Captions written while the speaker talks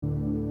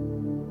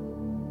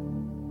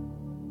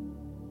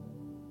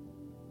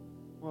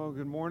Well,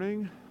 good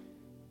morning.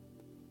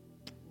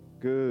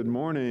 Good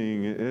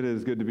morning. It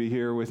is good to be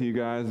here with you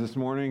guys this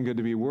morning. Good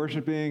to be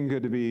worshiping.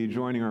 Good to be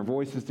joining our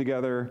voices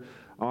together.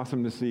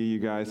 Awesome to see you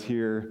guys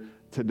here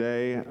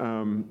today.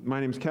 My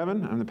name's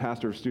Kevin. I'm the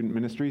pastor of student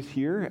ministries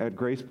here at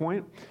Grace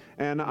Point.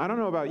 And I don't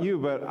know about you,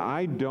 but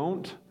I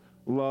don't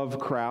love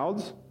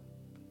crowds.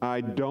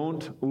 I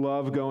don't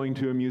love going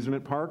to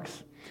amusement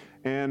parks.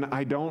 And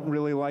I don't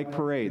really like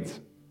parades.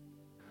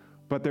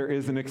 But there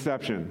is an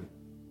exception.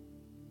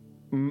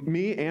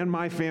 Me and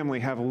my family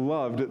have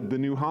loved the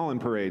New Holland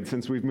Parade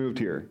since we've moved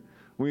here.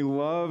 We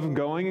love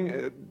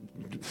going,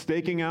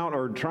 staking out,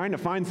 or trying to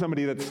find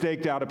somebody that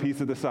staked out a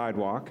piece of the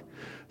sidewalk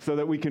so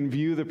that we can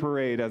view the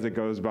parade as it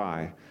goes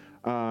by.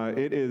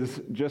 It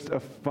is just a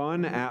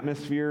fun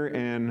atmosphere,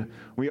 and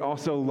we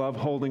also love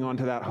holding on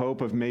to that hope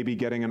of maybe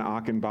getting an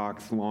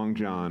Achenbach's Long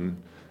John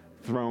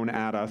thrown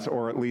at us,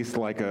 or at least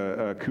like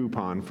a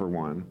coupon for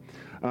one.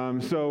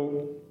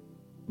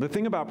 The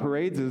thing about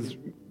parades is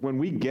when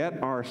we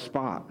get our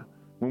spot,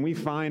 when we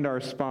find our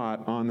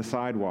spot on the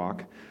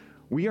sidewalk,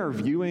 we are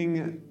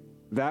viewing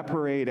that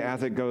parade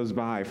as it goes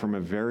by from a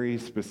very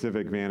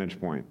specific vantage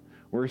point.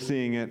 We're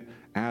seeing it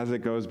as it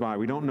goes by.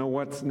 We don't know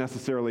what's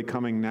necessarily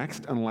coming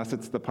next unless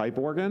it's the pipe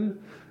organ,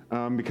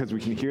 because we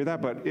can hear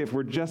that. But if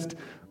we're just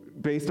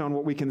based on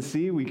what we can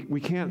see, we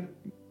can't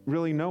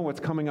really know what's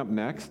coming up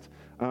next.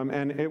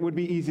 And it would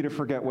be easy to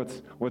forget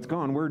what's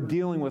gone. We're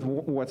dealing with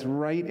what's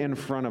right in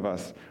front of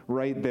us,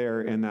 right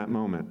there in that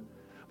moment.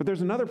 But there's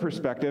another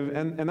perspective,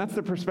 and that's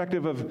the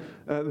perspective of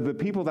the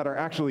people that are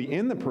actually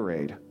in the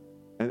parade.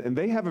 And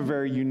they have a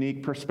very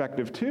unique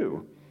perspective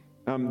too.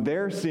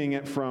 They're seeing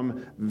it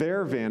from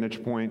their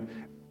vantage point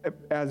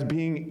as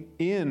being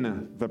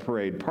in the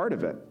parade, part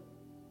of it.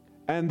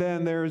 And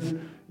then there's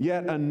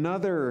yet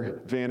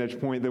another vantage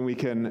point that we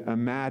can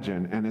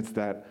imagine, and it's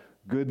that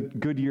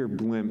Goodyear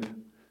blimp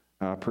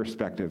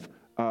perspective.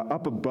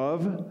 Up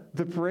above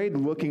the parade,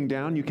 looking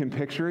down, you can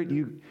picture it.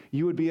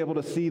 You would be able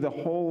to see the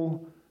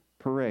whole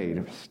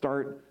parade,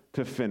 start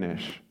to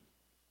finish.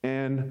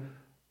 And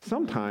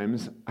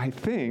sometimes I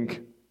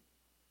think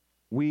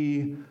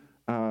we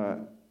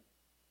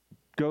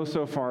go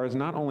so far as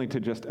not only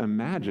to just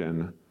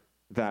imagine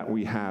that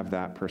we have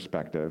that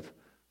perspective,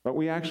 but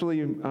we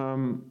actually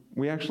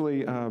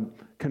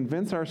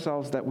convince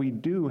ourselves that we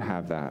do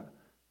have that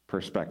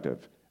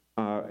perspective.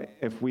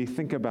 If we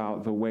think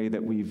about the way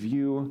that we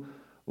view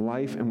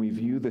life and we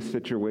view the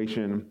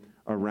situation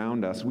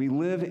around us, we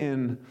live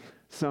in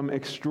some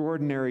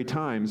extraordinary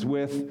times.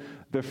 With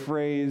the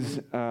phrase,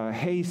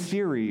 hey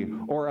Siri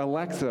or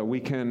Alexa,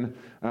 we can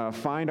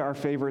find our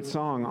favorite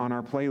song on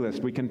our playlist.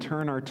 We can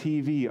turn our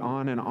TV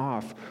on and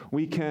off.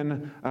 We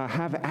can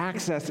have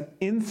access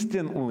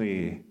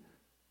instantly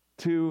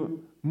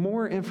to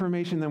more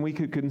information than we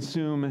could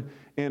consume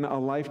in a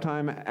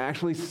lifetime,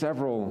 actually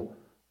several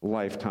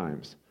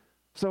lifetimes.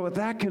 So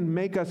that can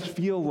make us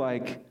feel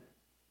like,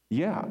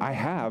 yeah, I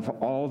have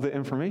all the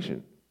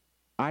information.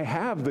 I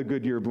have the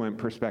Goodyear blimp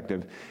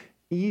perspective,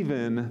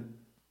 even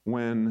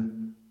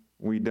when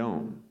we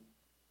don't.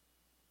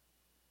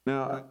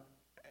 Now,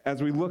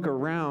 as we look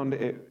around,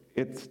 it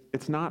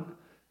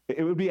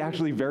would be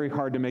actually very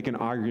hard to make an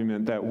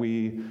argument that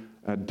we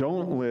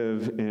don't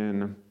live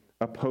in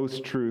a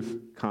post-truth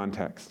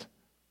context.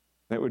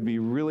 That would be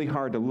really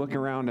hard to look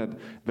around at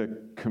the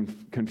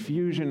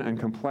confusion and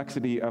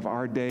complexity of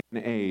our day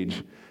and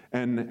age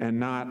and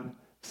not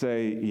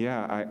say,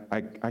 yeah,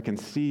 I can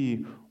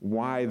see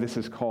why this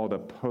is called a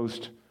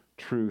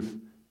post-truth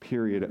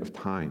period of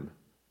time.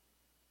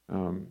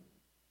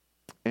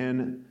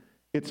 And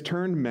it's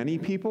turned many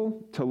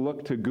people to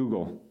look to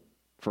Google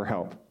for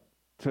help,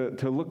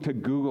 to look to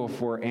Google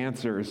for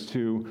answers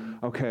to,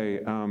 okay,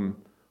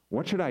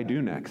 what should I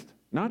do next?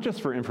 Not just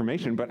for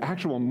information, but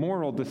actual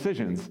moral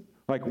decisions.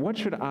 Like, what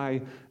should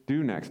I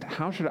do next?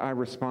 How should I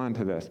respond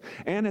to this?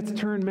 And it's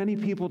turned many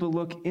people to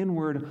look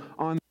inward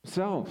on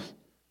themselves,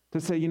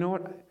 to say, you know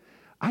what?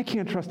 I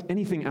can't trust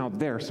anything out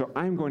there, so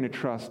I'm going to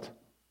trust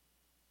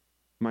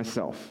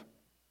myself.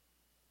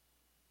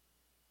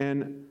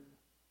 And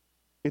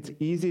it's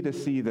easy to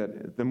see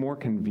that the more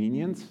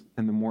convenience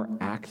and the more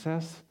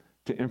access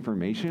to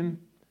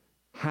information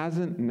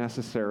hasn't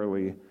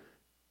necessarily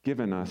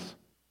given us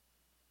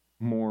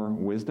more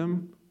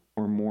wisdom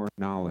or more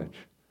knowledge.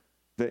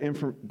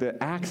 The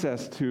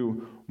access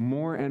to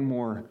more and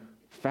more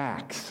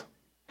facts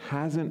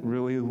hasn't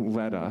really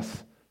led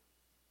us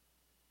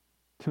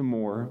to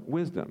more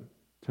wisdom,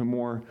 to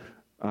more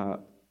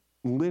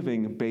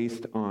living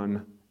based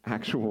on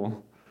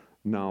actual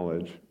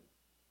knowledge.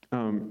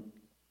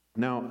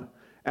 Now,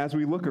 as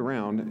we look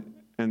around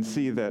and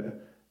see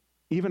that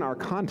even our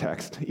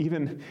context,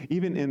 even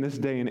in this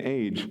day and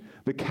age,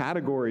 the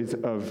categories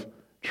of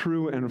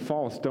true and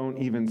false don't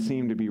even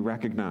seem to be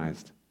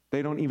recognized.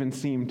 They don't even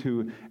seem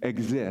to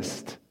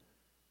exist.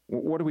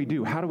 What do we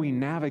do? How do we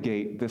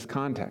navigate this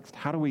context?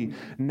 How do we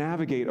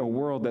navigate a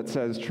world that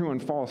says true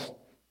and false?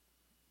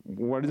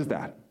 What is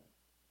that?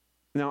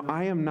 Now,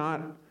 I am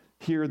not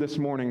here this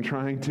morning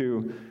trying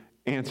to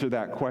answer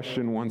that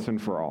question once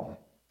and for all.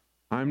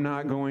 I'm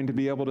not going to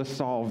be able to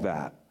solve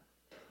that.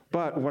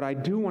 But what I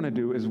do want to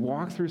do is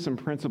walk through some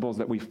principles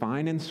that we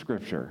find in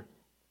Scripture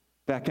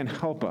that can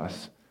help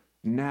us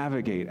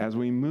navigate as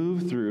we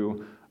move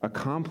through a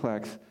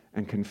complex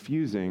and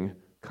confusing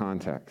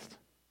context.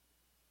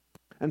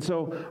 And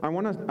so I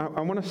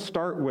want to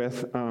start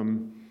with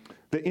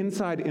the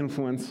inside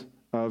influence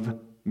of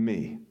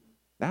me.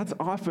 That's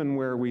often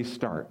where we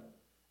start.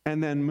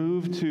 And then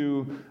move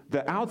to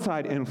the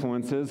outside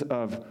influences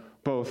of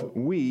both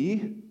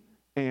we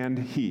and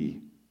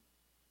he.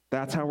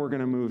 That's how we're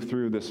going to move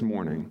through this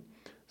morning.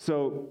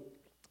 So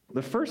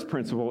the first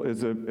principle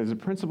is a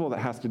principle that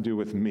has to do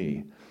with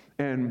me.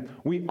 And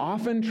we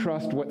often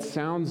trust what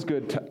sounds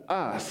good to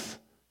us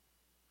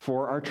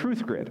for our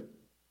truth grid,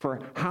 for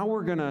how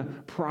we're going to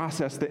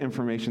process the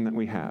information that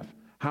we have,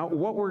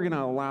 what we're going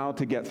to allow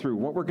to get through,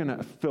 what we're going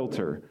to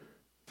filter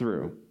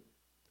through.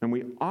 And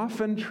we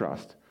often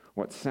trust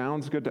what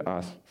sounds good to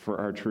us for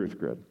our truth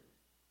grid.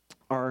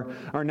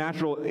 Our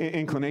natural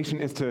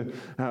inclination is to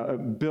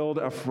build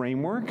a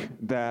framework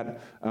that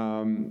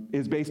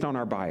is based on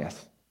our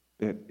bias.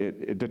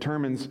 It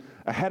determines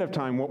ahead of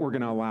time what we're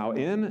going to allow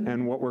in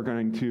and what we're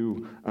going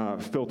to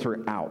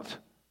filter out.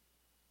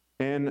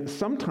 And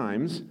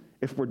sometimes,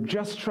 if we're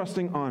just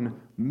trusting on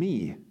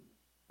me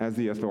as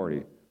the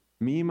authority,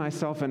 me,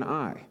 myself, and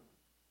I,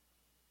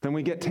 then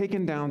we get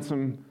taken down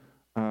some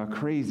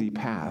crazy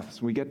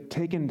paths. We get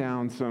taken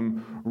down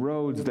some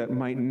roads that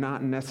might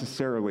not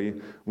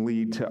necessarily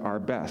lead to our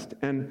best.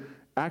 And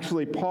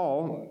actually,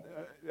 Paul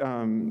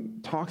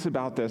talks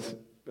about this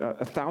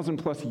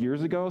 1,000+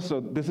 years ago, so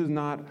this is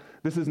not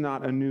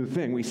a new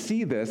thing. We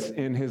see this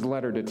in his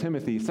letter to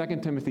Timothy.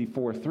 2 Timothy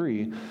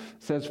 4:3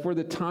 says, "For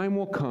the time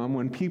will come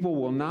when people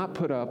will not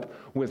put up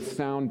with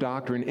sound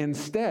doctrine.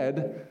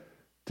 Instead,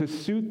 to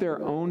suit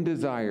their own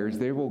desires,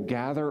 they will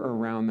gather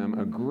around them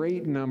a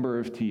great number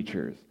of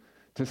teachers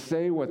to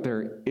say what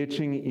their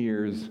itching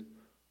ears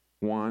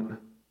want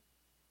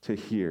to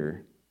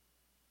hear."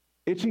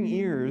 Itching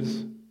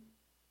ears,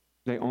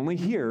 they only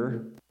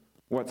hear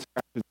what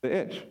scratches the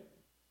itch,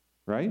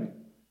 right?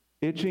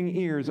 Itching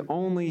ears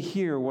only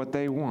hear what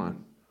they want,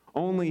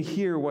 only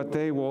hear what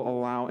they will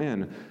allow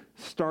in.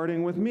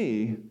 Starting with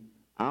me,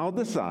 I'll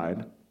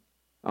decide.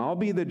 I'll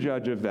be the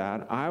judge of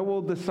that. I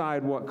will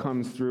decide what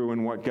comes through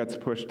and what gets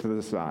pushed to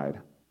the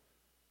side,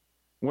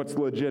 what's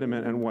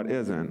legitimate and what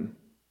isn't.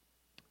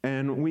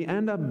 And we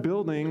end up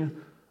building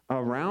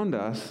around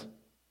us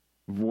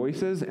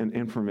voices and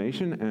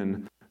information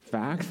and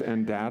facts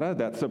and data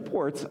that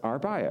supports our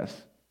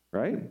bias,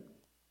 right?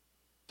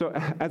 So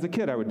as a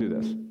kid, I would do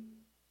this.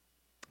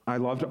 I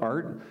loved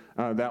art.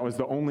 That was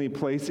the only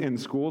place in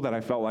school that I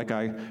felt like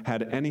I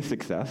had any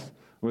success,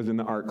 was in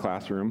the art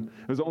classroom.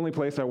 It was the only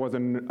place I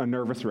wasn't a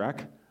nervous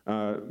wreck.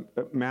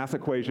 Math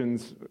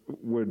equations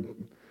would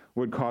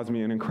cause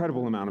me an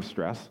incredible amount of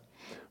stress.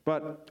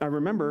 But I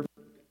remember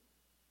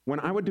when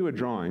I would do a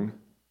drawing,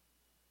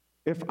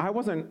 if I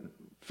wasn't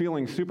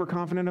feeling super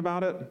confident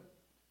about it,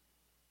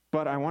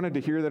 but I wanted to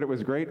hear that it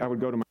was great, I would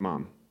go to my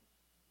mom.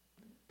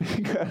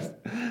 Because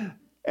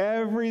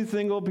every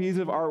single piece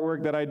of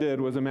artwork that I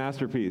did was a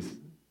masterpiece.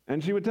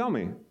 And she would tell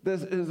me,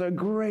 this is a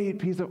great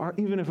piece of art,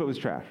 even if it was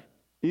trash,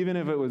 even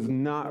if it was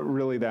not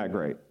really that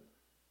great.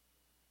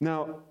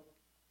 Now,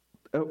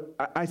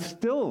 I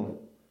still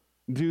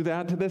do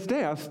that to this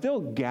day. I'll still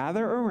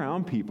gather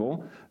around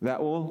people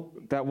that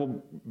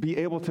will be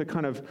able to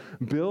kind of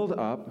build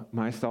up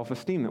my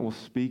self-esteem, that will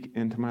speak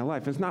into my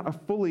life. It's not a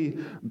fully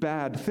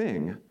bad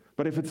thing,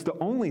 but if it's the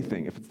only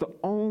thing, if it's the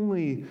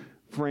only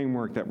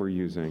framework that we're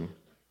using,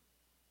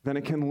 then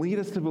it can lead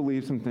us to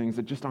believe some things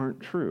that just aren't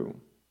true.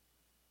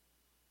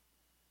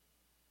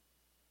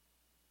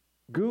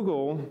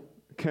 Google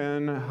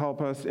can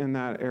help us in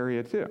that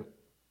area too.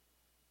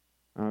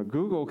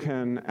 Google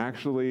can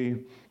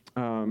actually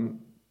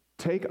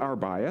take our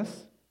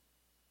bias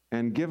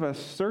and give us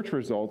search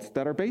results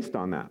that are based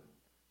on that.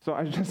 So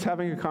I was just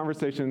having a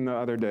conversation the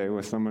other day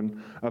with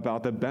someone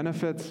about the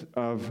benefits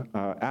of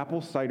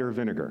apple cider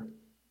vinegar.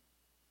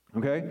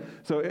 Okay?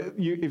 So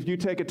if you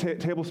take a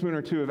tablespoon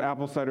or two of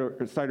apple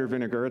cider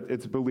vinegar,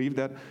 it's believed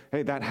that,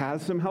 hey, that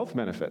has some health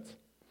benefits.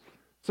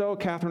 So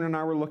Catherine and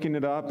I were looking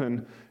it up,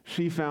 and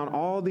she found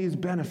all these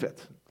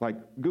benefits, like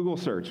Google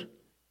search.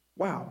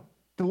 Wow,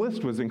 the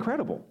list was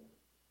incredible.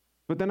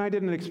 But then I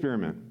did an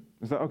experiment.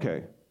 I said,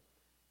 okay,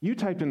 you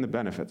typed in the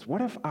benefits.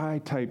 What if I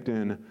typed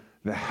in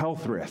the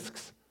health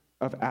risks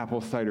of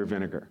apple cider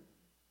vinegar?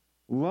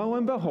 Lo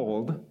and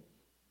behold,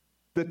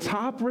 the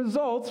top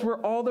results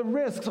were all the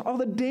risks, all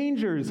the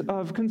dangers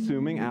of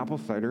consuming apple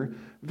cider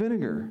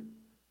vinegar.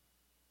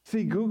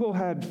 See, Google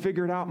had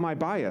figured out my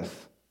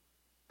bias.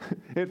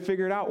 It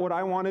figured out what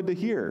I wanted to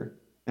hear,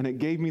 and it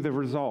gave me the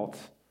results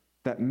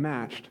that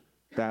matched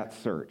that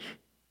search.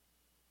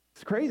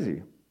 It's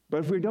crazy.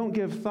 But if we don't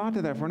give thought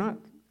to that, if we're not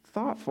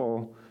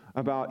thoughtful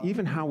about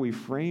even how we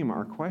frame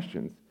our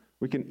questions,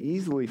 we can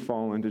easily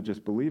fall into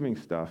just believing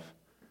stuff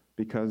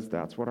because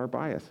that's what our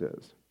bias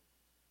is.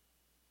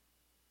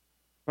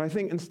 But I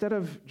think instead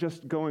of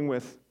just going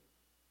with,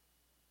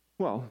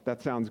 well,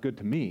 that sounds good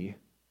to me,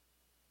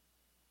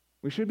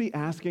 we should be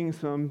asking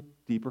some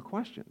deeper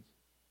questions.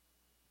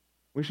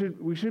 We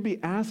should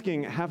be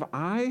asking, have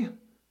I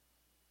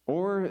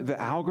or the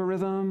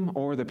algorithm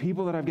or the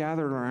people that I've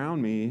gathered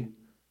around me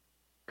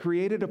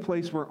created a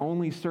place where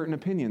only certain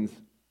opinions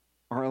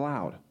are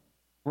allowed,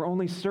 where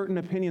only certain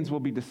opinions will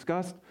be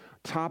discussed,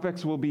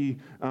 topics will be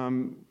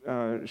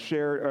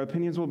shared,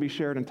 opinions will be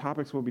shared, and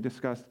topics will be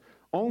discussed.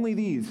 Only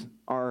these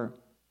are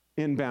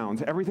in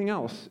bounds. Everything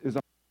else is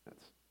off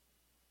limits.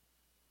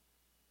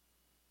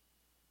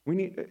 We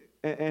need,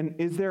 and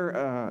is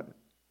there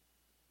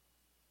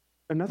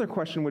another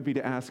question would be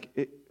to ask,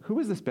 who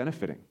is this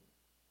benefiting?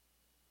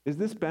 Is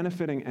this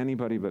benefiting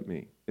anybody but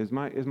me? Is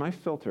my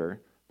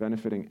filter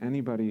benefiting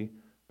anybody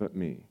but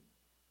me?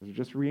 Is it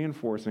just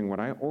reinforcing what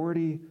I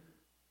already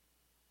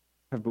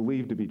have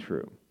believed to be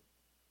true?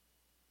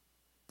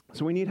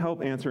 So we need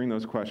help answering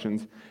those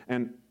questions,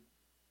 and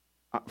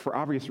for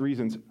obvious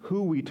reasons,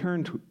 who we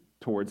turn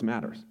towards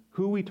matters.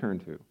 Who we turn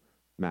to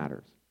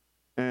matters.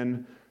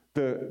 And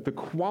the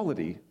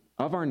quality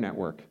of our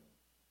network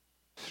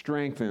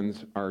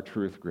strengthens our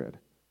truth grid.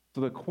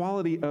 So the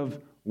quality of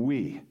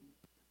we,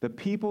 the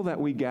people that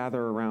we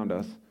gather around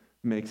us,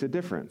 makes a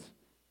difference.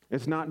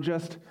 It's not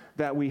just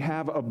that we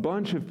have a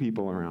bunch of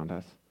people around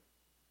us,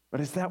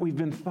 but it's that we've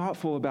been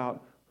thoughtful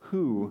about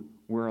who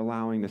we're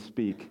allowing to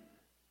speak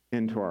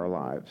into our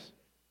lives.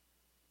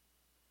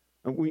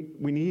 We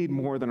need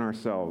more than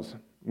ourselves.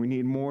 We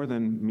need more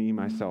than me,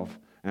 myself,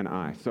 and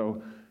I.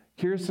 So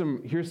here's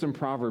some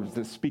proverbs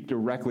that speak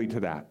directly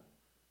to that.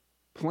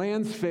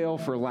 Plans fail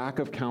for lack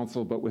of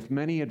counsel, but with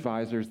many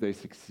advisors they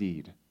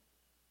succeed.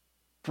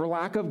 For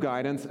lack of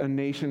guidance, a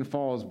nation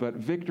falls, but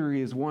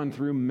victory is won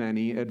through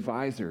many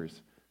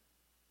advisors.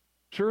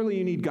 Surely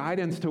you need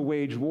guidance to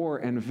wage war,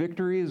 and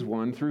victory is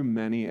won through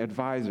many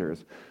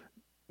advisors.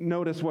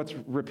 Notice what's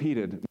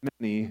repeated,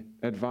 many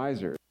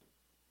advisors.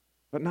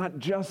 But not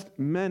just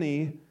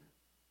many,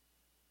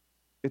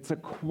 it's a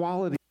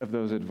quality of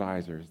those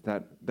advisors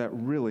that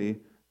really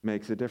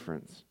makes a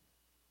difference.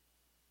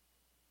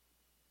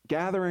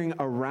 Gathering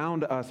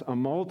around us a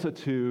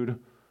multitude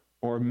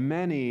or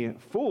many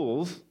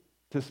fools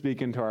to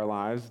speak into our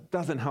lives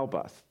doesn't help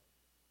us.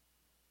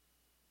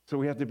 So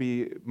we have to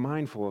be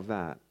mindful of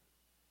that.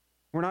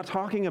 We're not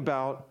talking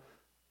about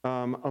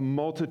a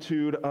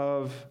multitude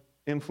of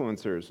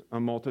influencers, a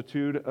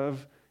multitude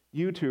of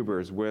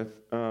YouTubers with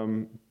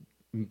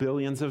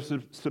billions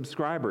of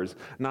subscribers,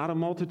 not a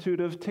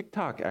multitude of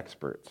TikTok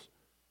experts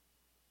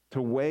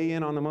to weigh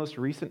in on the most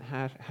recent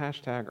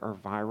hashtag or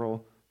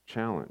viral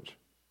challenge.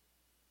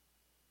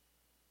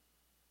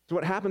 So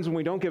what happens when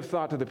we don't give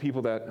thought to the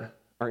people that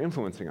are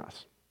influencing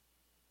us?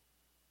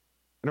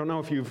 I don't know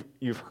if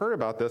you've heard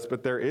about this,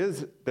 but there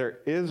is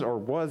or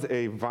was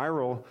a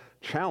viral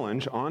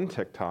challenge on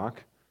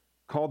TikTok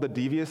called the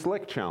Devious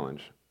Lick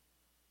Challenge.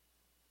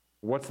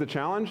 What's the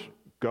challenge?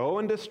 Go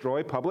and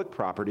destroy public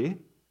property,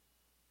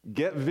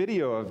 get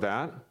video of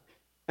that,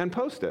 and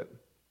post it.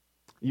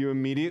 You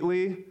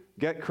immediately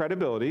get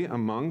credibility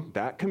among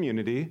that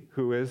community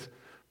who is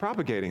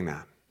propagating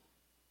that.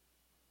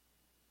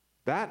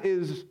 That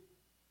is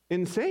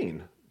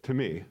insane to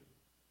me.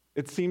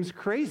 It seems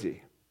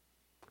crazy.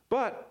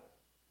 But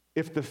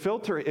if the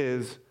filter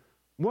is,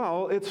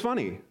 well, it's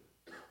funny.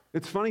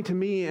 It's funny to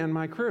me and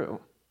my crew.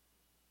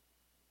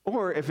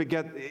 Or if it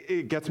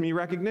gets me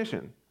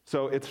recognition.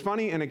 So it's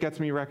funny and it gets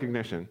me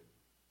recognition.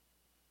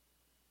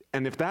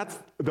 And if that's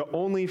the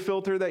only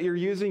filter that you're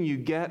using, you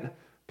get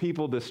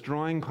people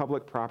destroying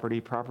public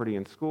property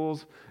in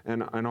schools,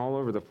 and all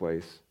over the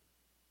place.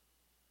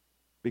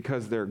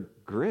 Because their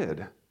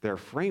grid, their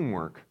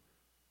framework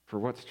for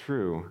what's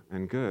true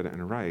and good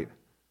and right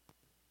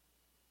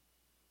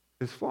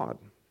is flawed.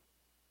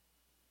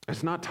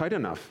 It's not tight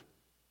enough.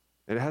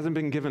 It hasn't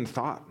been given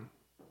thought.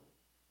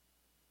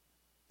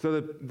 So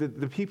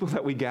the people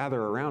that we gather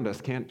around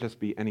us can't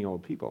just be any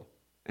old people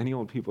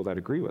that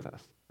agree with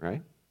us,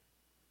 right?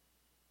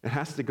 It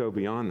has to go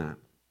beyond that.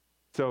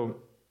 So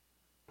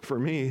for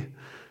me,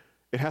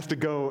 it has to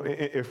go,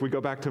 if we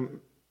go back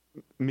to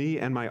me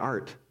and my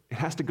art, it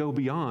has to go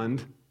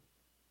beyond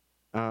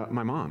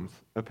my mom's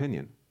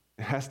opinion.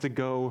 It has to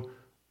go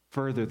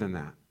further than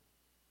that.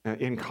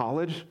 In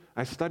college,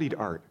 I studied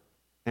art,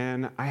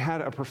 and I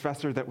had a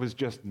professor that was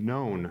just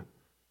known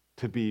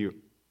to be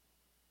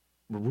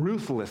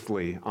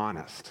ruthlessly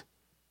honest,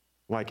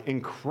 like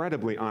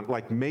incredibly honest,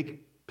 like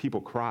make people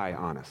cry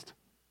honest.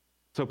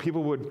 So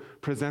people would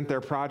present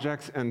their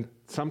projects, and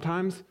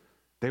sometimes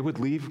they would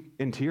leave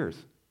in tears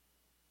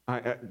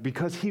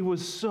because he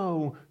was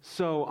so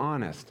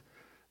honest.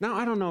 Now,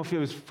 I don't know if it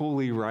was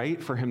fully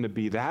right for him to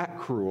be that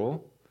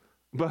cruel,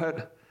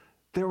 but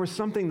there was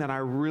something that I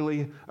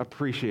really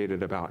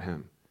appreciated about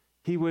him.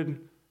 He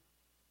would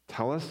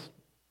tell us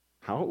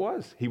how it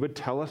was. He would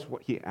tell us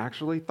what he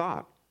actually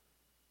thought.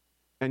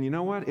 And you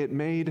know what? It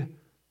made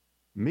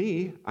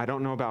me, I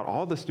don't know about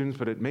all the students,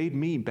 but it made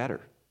me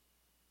better.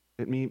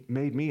 It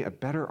made me a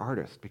better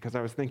artist because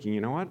I was thinking,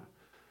 you know what?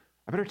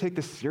 I better take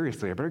this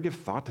seriously. I better give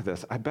thought to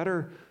this. I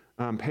better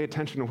pay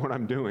attention to what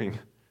I'm doing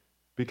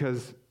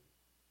because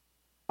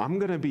I'm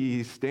going to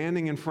be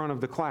standing in front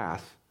of the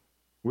class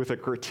with a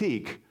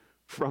critique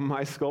from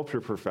my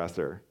sculpture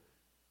professor.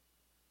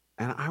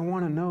 And I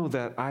want to know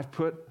that I've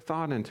put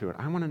thought into it.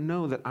 I want to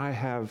know that I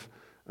have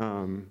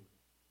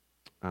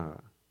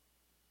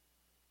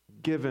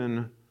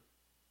given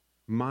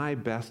my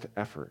best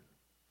effort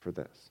for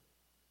this.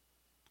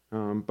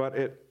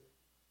 But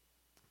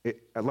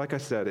like I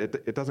said,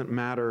 it doesn't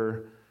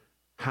matter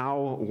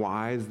how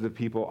wise the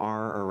people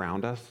are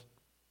around us.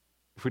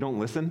 If we don't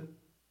listen,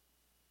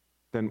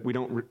 then we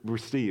don't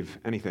receive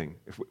anything.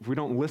 If we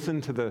don't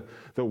listen to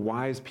the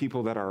wise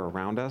people that are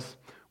around us,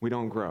 we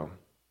don't grow.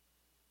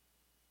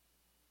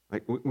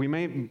 Like, we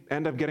may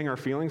end up getting our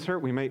feelings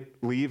hurt. We may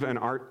leave an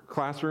art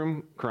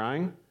classroom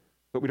crying,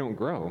 but we don't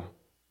grow,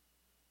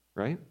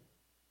 right?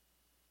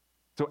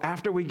 So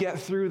after we get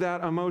through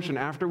that emotion,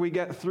 after we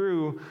get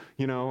through,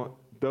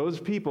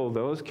 those people,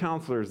 those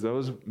counselors,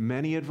 those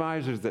many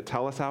advisors that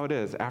tell us how it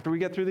is, after we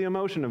get through the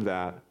emotion of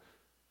that,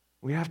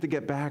 we have to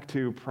get back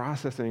to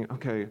processing,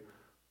 okay,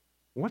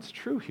 what's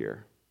true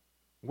here?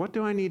 What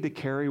do I need to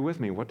carry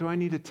with me? What do I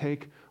need to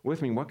take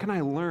with me? What can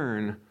I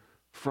learn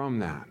from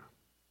that?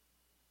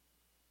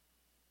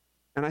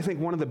 And I think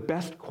one of the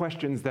best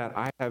questions that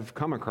I have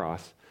come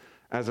across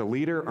as a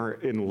leader or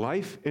in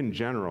life in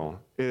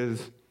general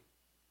is,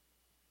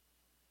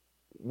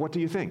 what do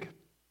you think?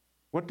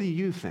 What do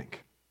you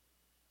think?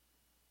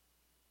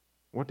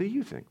 What do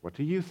you think? What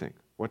do you think?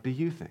 What do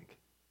you think?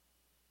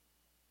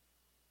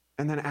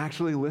 And then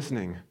actually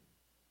listening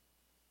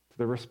to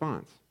the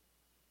response.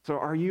 So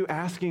are you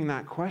asking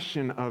that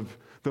question of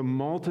the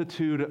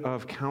multitude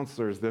of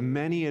counselors, the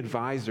many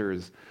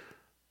advisors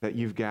that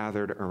you've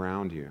gathered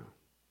around you?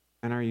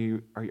 And are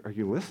you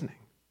listening?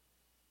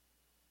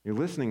 You're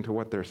listening to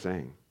what they're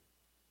saying.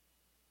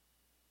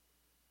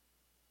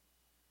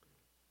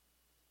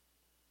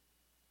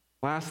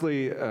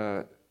 Lastly,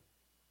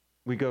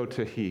 we go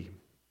to he.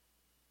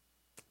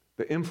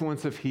 The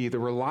influence of he, the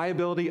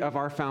reliability of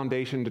our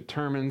foundation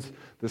determines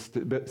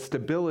the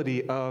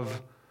stability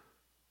of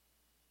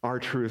our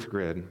truth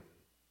grid.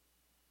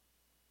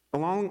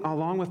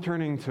 Along with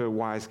turning to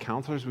wise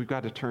counselors, we've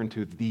got to turn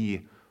to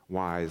the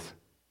wise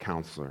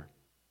counselor.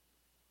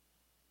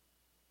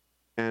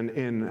 And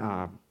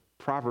in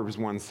Proverbs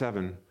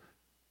 1:7,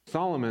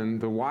 Solomon,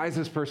 the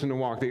wisest person to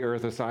walk the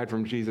earth aside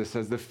from Jesus,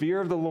 says, the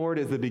fear of the Lord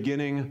is the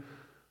beginning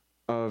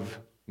of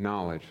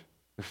knowledge.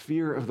 The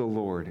fear of the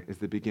Lord is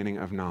the beginning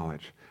of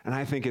knowledge. And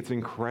I think it's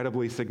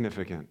incredibly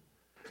significant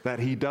that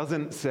he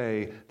doesn't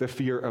say the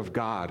fear of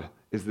God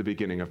is the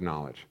beginning of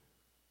knowledge,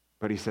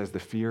 but he says the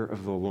fear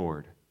of the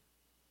Lord.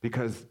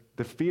 Because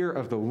the fear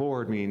of the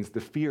Lord means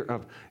the fear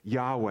of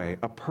Yahweh,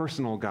 a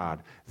personal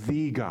God,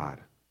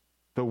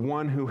 the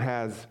one who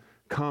has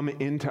come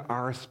into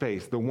our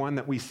space, the one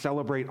that we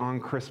celebrate on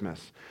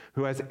Christmas,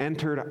 who has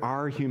entered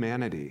our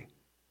humanity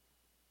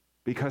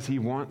because he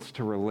wants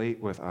to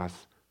relate with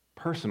us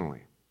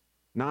personally.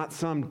 Not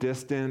some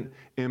distant,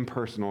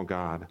 impersonal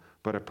God,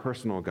 but a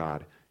personal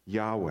God,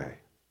 Yahweh.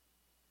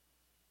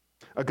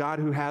 A God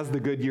who has the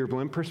Goodyear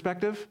blimp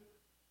perspective,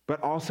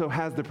 but also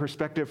has the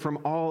perspective from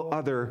all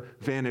other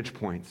vantage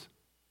points.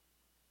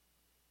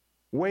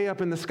 Way up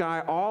in the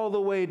sky, all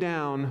the way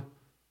down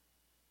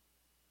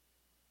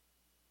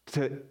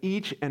to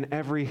each and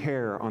every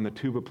hair on the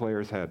tuba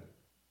player's head,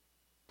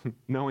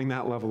 knowing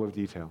that level of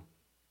detail.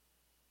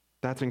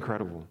 That's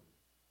incredible.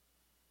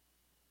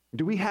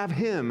 Do we have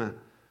him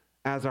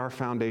as our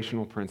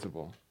foundational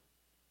principle,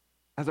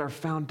 as our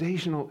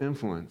foundational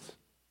influence?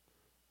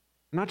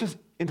 Not just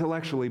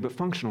intellectually, but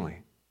functionally.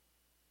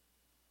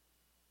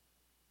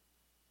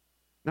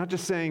 Not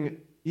just saying,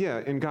 yeah,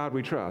 in God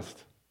we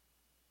trust,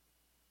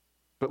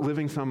 but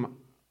living some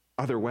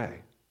other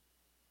way.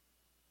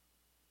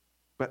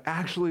 But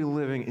actually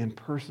living in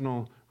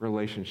personal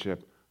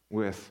relationship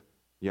with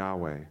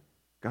Yahweh,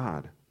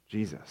 God,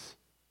 Jesus.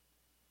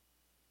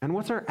 And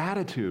what's our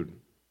attitude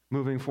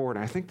moving forward?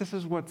 I think this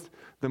is what's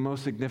the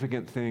most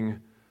significant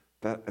thing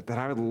that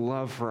I would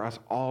love for us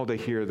all to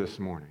hear this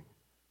morning.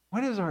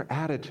 What is our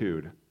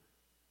attitude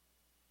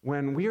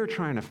when we are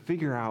trying to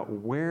figure out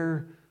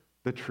where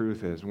the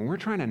truth is, when we're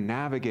trying to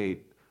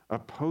navigate a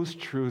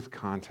post-truth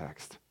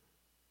context?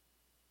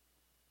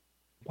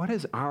 What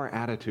is our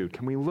attitude?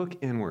 Can we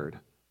look inward?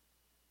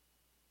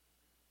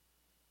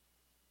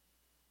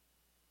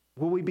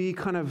 Will we be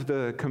kind of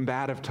the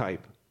combative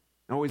type,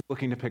 always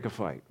looking to pick a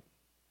fight?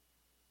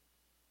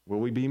 Will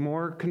we be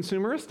more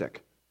consumeristic,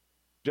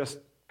 just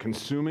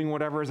consuming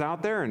whatever is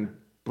out there and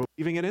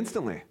believing it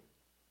instantly?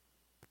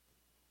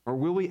 Or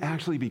will we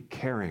actually be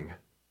caring?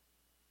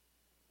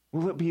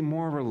 Will it be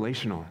more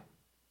relational?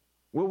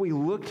 Will we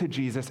look to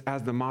Jesus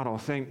as the model,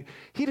 saying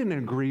he didn't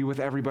agree with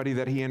everybody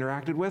that he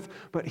interacted with,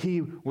 but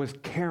he was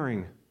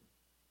caring,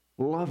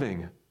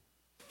 loving,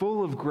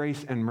 full of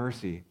grace and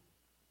mercy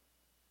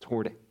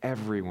toward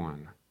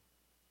everyone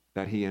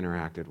that he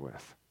interacted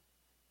with,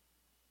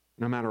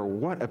 no matter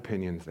what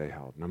opinions they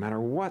held, no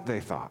matter what they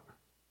thought.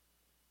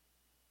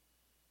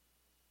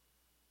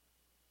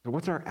 So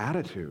what's our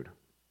attitude?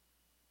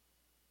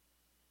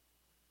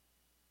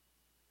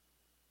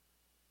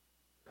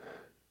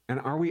 And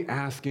are we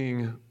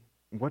asking,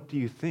 what do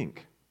you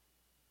think?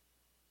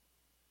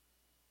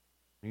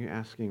 Are you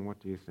asking, what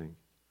do you think?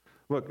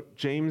 Look,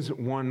 James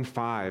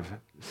 1:5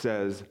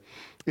 says,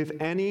 if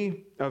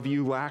any of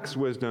you lacks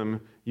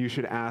wisdom, you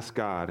should ask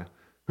God,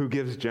 who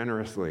gives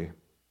generously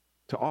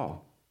to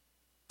all.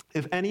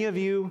 If any of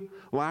you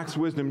lacks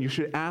wisdom, you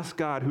should ask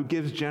God, who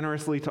gives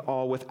generously to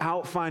all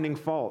without finding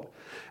fault,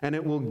 and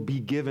it will be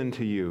given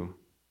to you.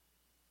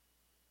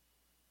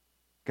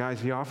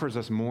 Guys, he offers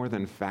us more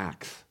than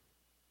facts.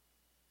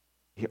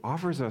 He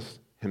offers us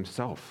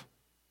himself.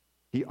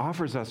 He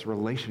offers us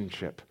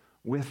relationship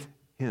with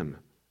him,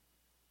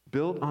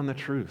 built on the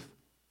truth,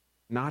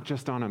 not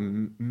just on a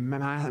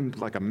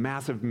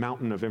massive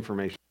mountain of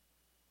information,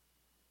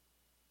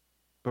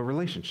 but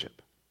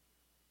relationship.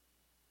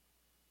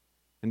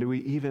 And do we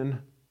even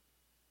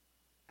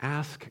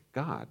ask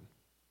God?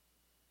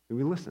 Do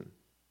we listen?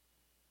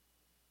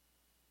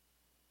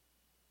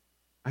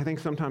 I think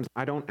sometimes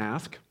I don't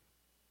ask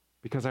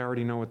because I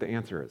already know what the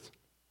answer is.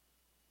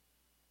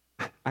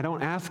 I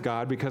don't ask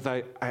God because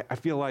I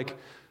feel like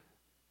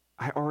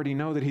I already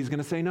know that he's going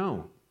to say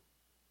no.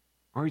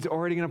 Or he's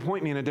already going to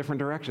point me in a different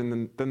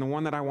direction than the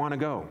one that I want to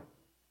go.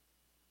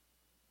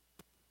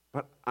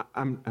 But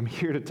I'm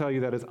here to tell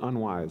you that is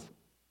unwise.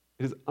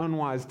 It is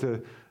unwise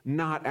to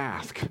not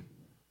ask.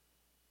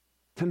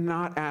 To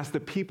not ask the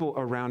people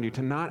around you.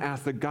 To not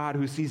ask the God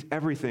who sees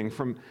everything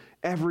from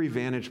every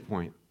vantage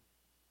point.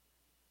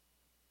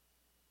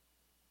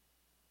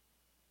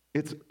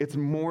 It's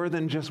more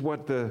than just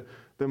what the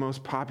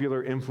most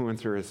popular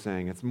influencer is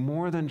saying. It's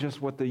more than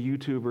just what the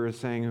YouTuber is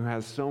saying who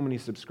has so many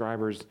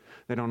subscribers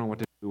they don't know what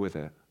to do with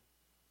it.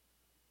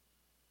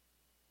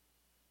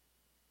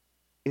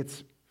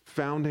 It's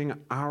founding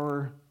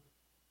our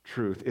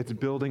truth. It's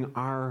building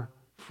our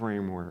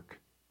framework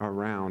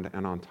around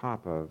and on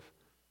top of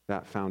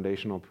that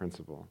foundational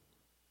principle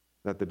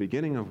that the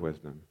beginning of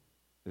wisdom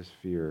is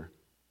fear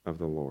of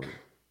the Lord.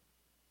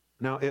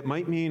 Now, it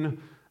might mean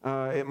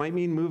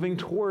moving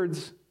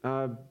towards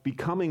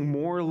becoming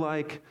more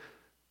like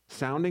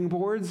sounding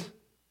boards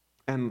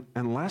and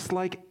less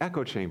like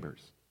echo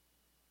chambers.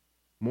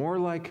 More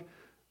like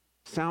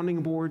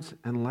sounding boards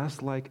and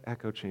less like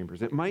echo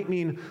chambers. It might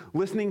mean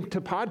listening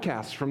to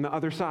podcasts from the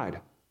other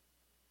side,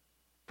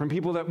 from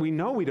people that we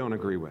know we don't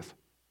agree with,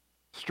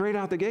 straight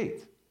out the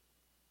gate,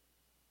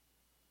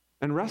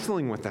 and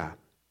wrestling with that.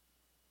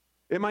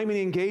 It might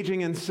mean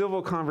engaging in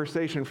civil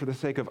conversation for the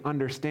sake of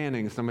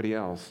understanding somebody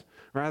else,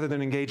 rather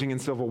than engaging in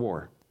civil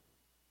war,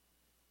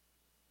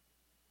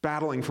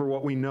 battling for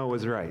what we know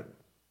is right.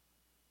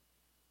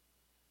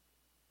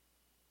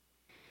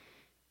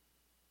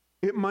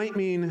 It might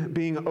mean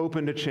being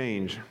open to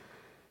change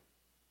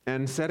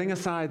and setting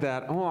aside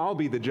that, I'll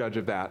be the judge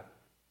of that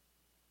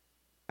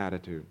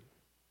attitude.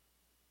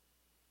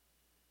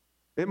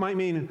 It might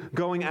mean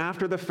going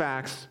after the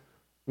facts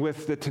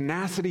with the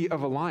tenacity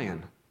of a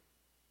lion,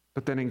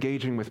 but then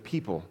engaging with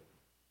people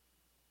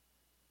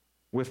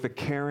with the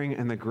caring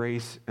and the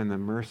grace and the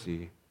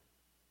mercy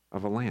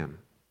of a lamb.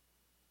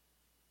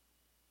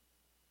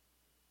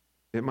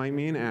 It might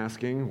mean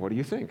asking, what do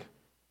you think?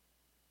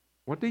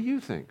 What do you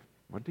think?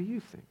 What do you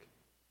think?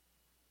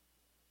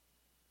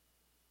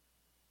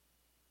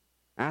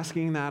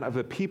 Asking that of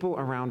the people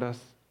around us,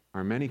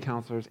 our many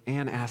counselors,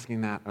 and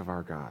asking that of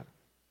our God.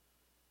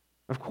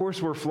 Of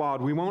course, we're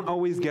flawed. We won't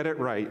always get it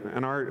right,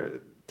 and our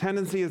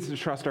tendency is to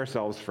trust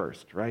ourselves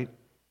first, right?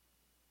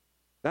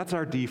 That's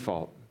our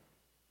default.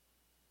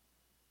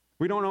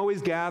 We don't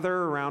always gather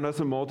around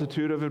us a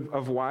multitude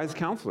of wise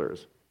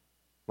counselors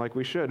like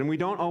we should, and we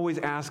don't always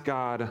ask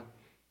God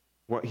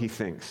what he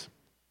thinks.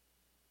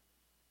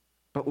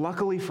 But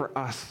luckily for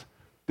us,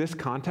 this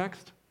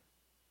context,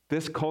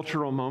 this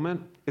cultural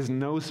moment is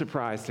no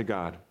surprise to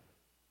God.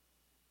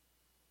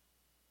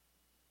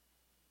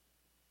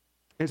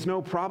 It's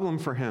no problem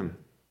for him.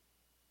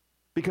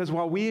 Because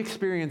while we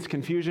experience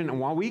confusion and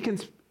while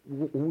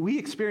we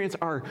experience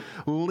our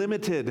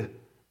limited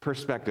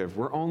perspective,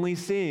 we're only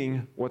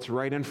seeing what's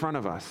right in front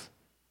of us.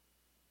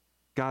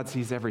 God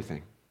sees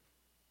everything.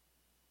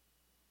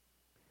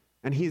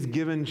 And he's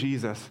given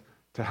Jesus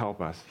to help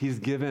us. He's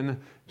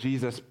given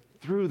Jesus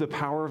through the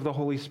power of the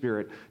Holy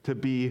Spirit to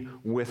be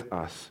with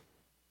us.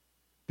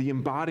 The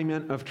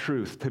embodiment of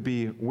truth to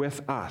be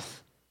with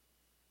us.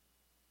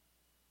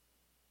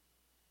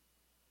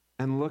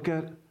 And look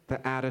at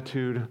the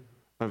attitude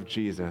of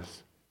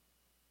Jesus.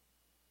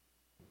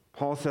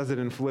 Paul says it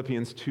in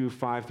Philippians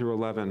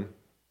 2:5-11.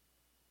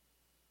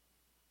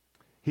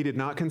 He did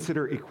not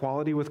consider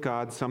equality with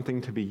God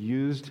something to be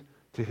used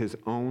to his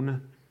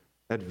own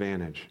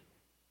advantage.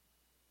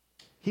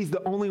 He's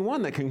the only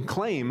one that can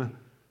claim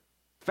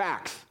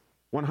facts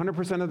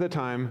 100% of the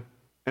time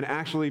and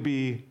actually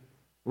be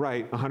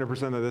right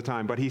 100% of the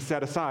time. But he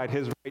set aside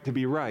his right to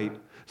be right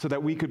so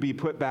that we could be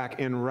put back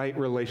in right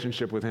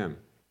relationship with him.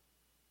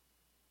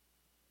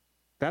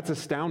 That's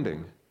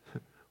astounding.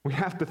 We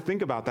have to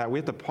think about that. We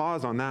have to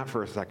pause on that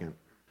for a second.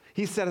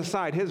 He set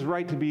aside his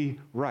right to be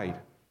right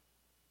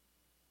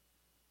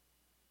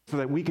so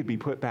that we could be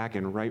put back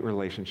in right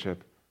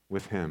relationship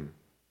with him.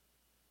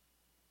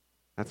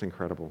 That's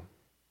incredible.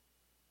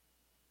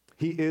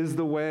 He is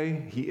the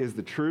way, he is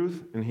the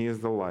truth, and he is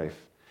the life.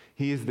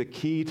 He is the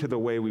key to the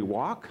way we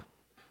walk.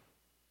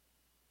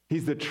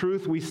 He's the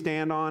truth we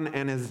stand on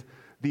and is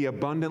the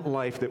abundant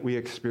life that we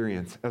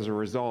experience as a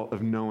result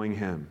of knowing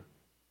him.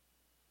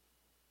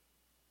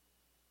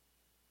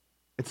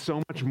 It's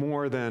so much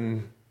more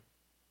than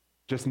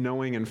just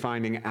knowing and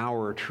finding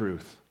our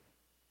truth.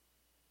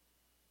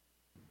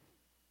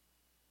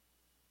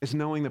 It's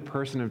knowing the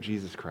person of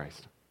Jesus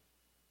Christ.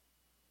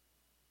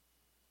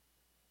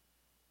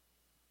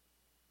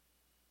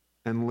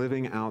 And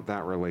living out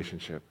that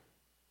relationship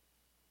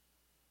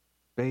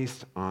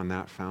based on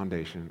that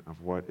foundation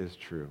of what is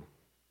true.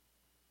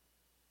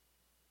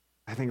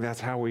 I think that's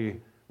how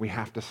we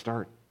have to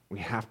start. We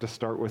have to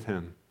start with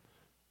him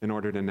in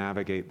order to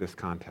navigate this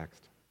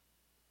context.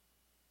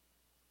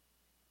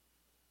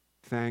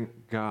 Thank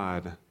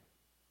God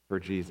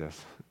for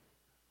Jesus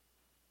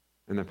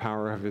and the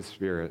power of his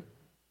Spirit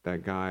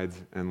that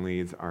guides and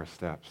leads our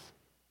steps.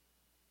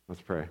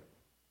 Let's pray.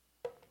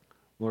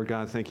 Lord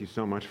God, thank you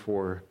so much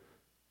for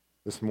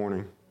this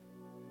morning.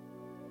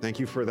 Thank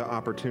you for the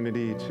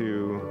opportunity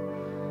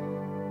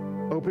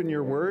to open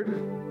your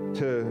word,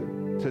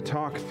 to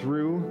talk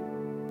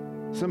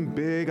through some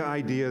big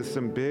ideas,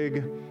 some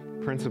big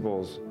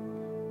principles.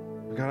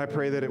 God, I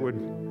pray that it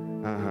would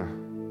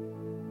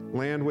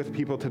land with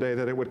people today,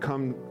 that it would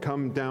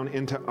come down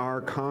into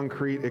our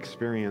concrete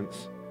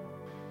experience.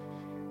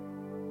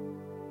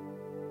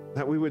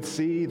 That we would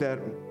see that,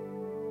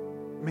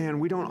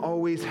 man, we don't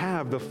always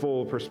have the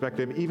full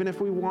perspective, even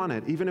if we want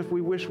it, even if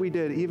we wish we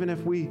did, even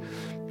if we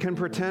can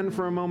pretend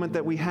for a moment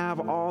that we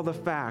have all the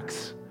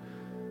facts,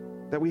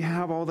 that we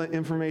have all the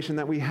information,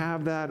 that we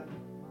have that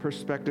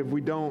perspective.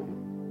 We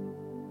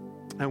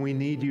don't, and we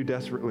need you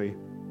desperately.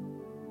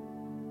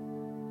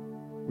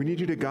 We need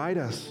you to guide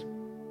us.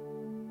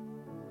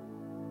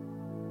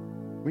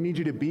 We need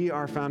you to be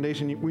our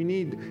foundation. We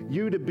need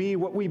you to be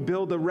what we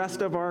build the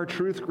rest of our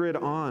truth grid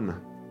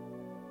on.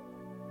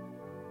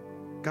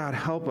 God,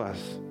 help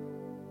us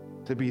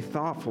to be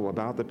thoughtful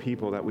about the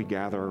people that we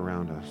gather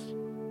around us.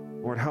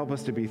 Lord, help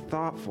us to be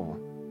thoughtful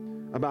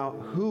about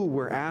who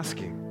we're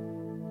asking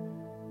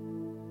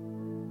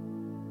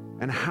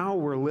and how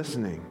we're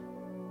listening.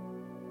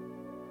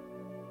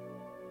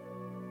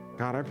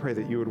 God, I pray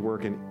that you would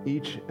work in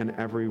each and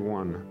every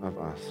one of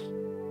us.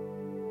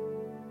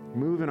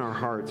 Move in our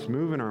hearts,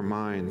 move in our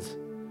minds.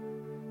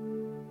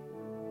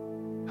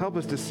 Help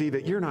us to see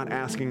that you're not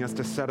asking us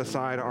to set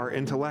aside our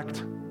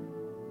intellect.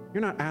 You're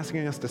not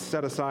asking us to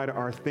set aside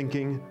our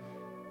thinking.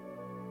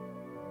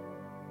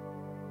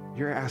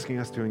 You're asking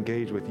us to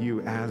engage with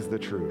you as the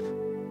truth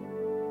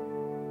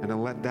and to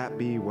let that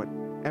be what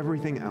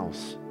everything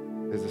else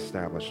is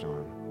established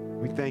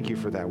on. We thank you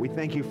for that. We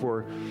thank you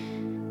for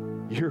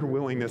your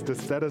willingness to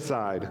set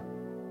aside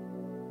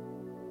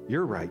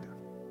your right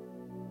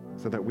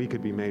so that we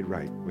could be made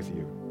right with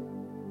you.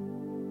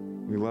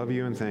 We love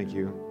you and thank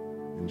you.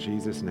 In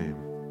Jesus' name,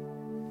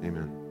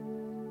 amen.